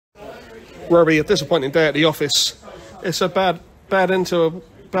Robbie, a disappointing day at the office. It's a bad end to a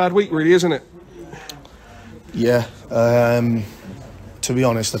bad week, really, isn't it? Yeah. To be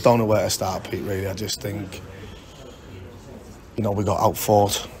honest, I don't know where to start, Pete, really. I just think, we got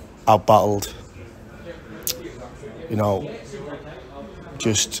out-fought, out-battled. It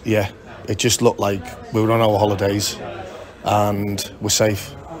just looked like we were on our holidays and we're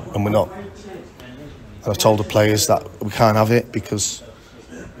safe, and we're not. And I've told the players that we can't have it because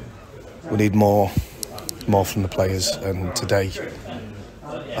we need more from the players. And today,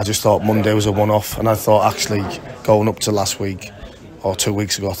 I just thought Monday was a one-off, and I thought actually going up to last week or 2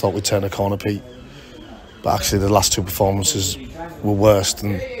 weeks ago, I thought we'd turn a corner, Pete. But actually, the last two performances were worse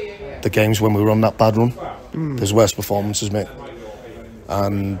than the games when we were on that bad run. There's worse performances, mate.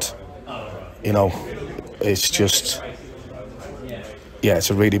 And it's just,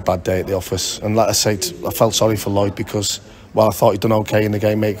 it's a really bad day at the office. And like I say, I felt sorry for Lloyd because while I thought he'd done okay in the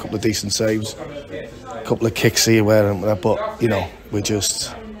game, made a couple of decent saves, a couple of kicks here, where and there, but we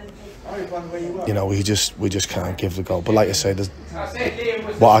just can't give the goal. But like I say,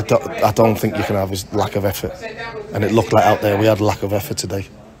 what I don't think you can have is lack of effort, and it looked like out there we had a lack of effort today.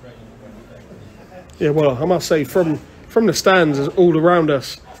 Yeah, well, I must say from the stands all around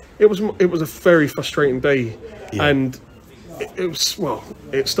us, it was a very frustrating day, and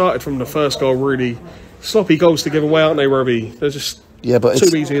it started from the first goal. Really sloppy goals to give away, aren't they, Robbie? They're just but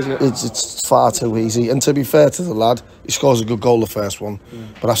too easy, isn't it? It's far too easy. And to be fair to the lad, he scores a good goal, the first one.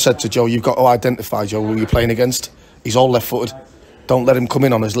 But I said to Joe, you've got to identify, Joe, who you're playing against. He's all left-footed. Don't let him come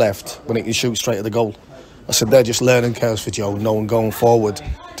in on his left when he can shoot straight at the goal. I said they're just learning curves for Joe, no one going forward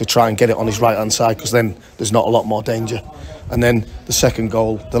to try and get it on his right-hand side, because then there's not a lot more danger. And then the second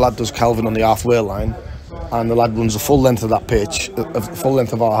goal, the lad does Calvin on the halfway line, and the lad runs the full length of that pitch, the full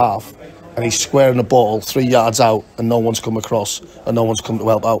length of our half, and he's squaring the ball 3 yards out, and no one's come across, and no one's come to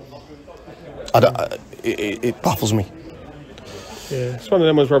help out. It baffles me. Yeah, it's one of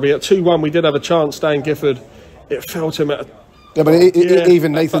them ones, Robbie. At 2-1, we did have a chance, Dan Gifford. It fell to him at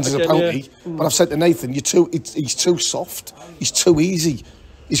even Nathan's is a penalty. Yeah. But I've said to Nathan, he's too soft. He's too easy.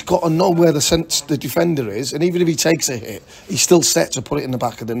 He's got to know where the defender is, and even if he takes a hit, he's still set to put it in the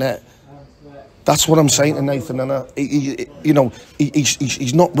back of the net. That's what I'm saying to Nathan, and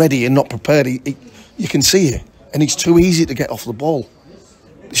he's not ready and not prepared. You can see it, and he's too easy to get off the ball.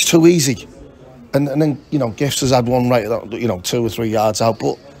 It's too easy, and then Gifts has had one right, 2 or 3 yards out.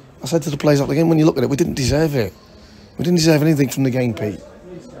 But I said to the players after the game, when you look at it, we didn't deserve it. We didn't deserve anything from the game, Pete,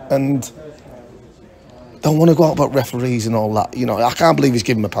 and don't want to go out about referees and all that. I can't believe he's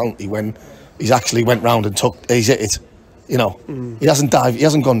given him a penalty when he's actually went round and he's hit it. He hasn't dived, he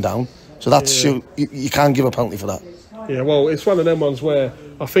hasn't gone down. So that's you can't give a penalty for that. Yeah, well, it's one of them ones where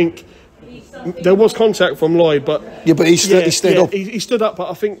I think there was contact from Lloyd, but he stood up. He stood up, but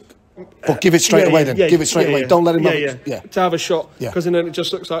I think. But give it straight away then. Give it straight away. Don't let him to have a shot, because then it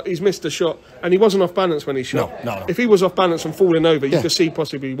just looks like he's missed a shot, and he wasn't off balance when he shot. No. If he was off balance and falling over, you could see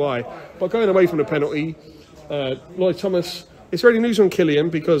possibly why. But going away from the penalty, Lloyd Thomas. It's already news on Killian,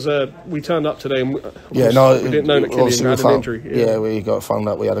 because we turned up today and we didn't know that Killian had an injury. We found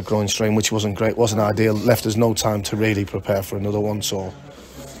out we had a groin strain, which wasn't great, wasn't ideal. Left us no time to really prepare for another one, so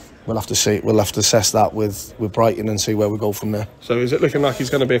we'll have to see. We'll have to assess that with Brighton and see where we go from there. So is it looking like he's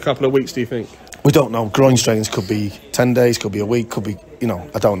going to be a couple of weeks, do you think? We don't know. Groin strains could be 10 days, could be a week, could be,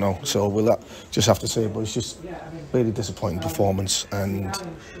 I don't know. So we'll just have to see. But it's just really disappointing performance, and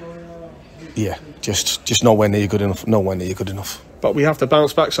just nowhere near good enough. Nowhere near good enough. But we have to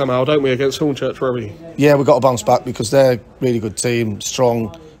bounce back somehow, don't we, against Hornchurch, Robbie? Yeah, we've got to bounce back because they're a really good team,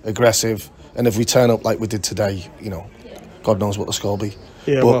 strong, aggressive, and if we turn up like we did today, God knows what the score will be.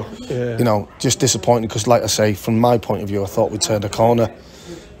 Yeah, but, just disappointing because, like I say, from my point of view, I thought we turned a corner,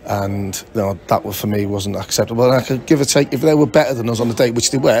 and that for me wasn't acceptable. And I could give or take if they were better than us on the day,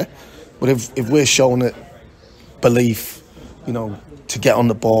 which they were, but if we're showing it belief, to get on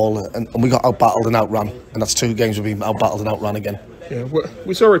the ball, and we got out-battled and outran, and that's 2 games we've been out-battled and outran again. Yeah,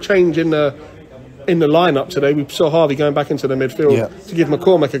 we saw a change in the lineup today. We saw Harvey going back into the midfield to give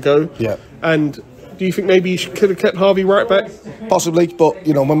McCormack a go. Yeah. And do you think maybe you could have kept Harvey right back? Possibly, but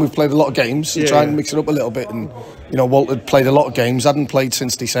when we've played a lot of games, try and mix it up a little bit. And Walt had played a lot of games, hadn't played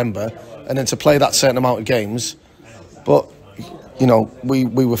since December, and then to play that certain amount of games. But we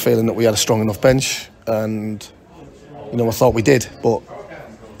were feeling that we had a strong enough bench, and I thought we did. But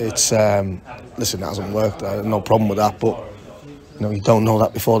it's listen, it hasn't worked. I have no problem with that, but you don't know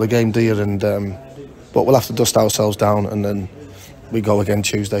that before the game, do you? And but we'll have to dust ourselves down, and then we go again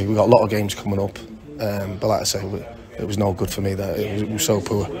Tuesday. We've got a lot of games coming up, but like I say, it was no good for me. That it was so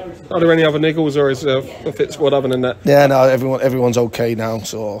poor. Are there any other niggles, or is fit squad other than that? Yeah, no, everyone's okay now.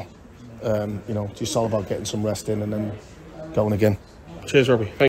 So You know, just all about getting some rest in and then going again. Cheers, Robbie. Thank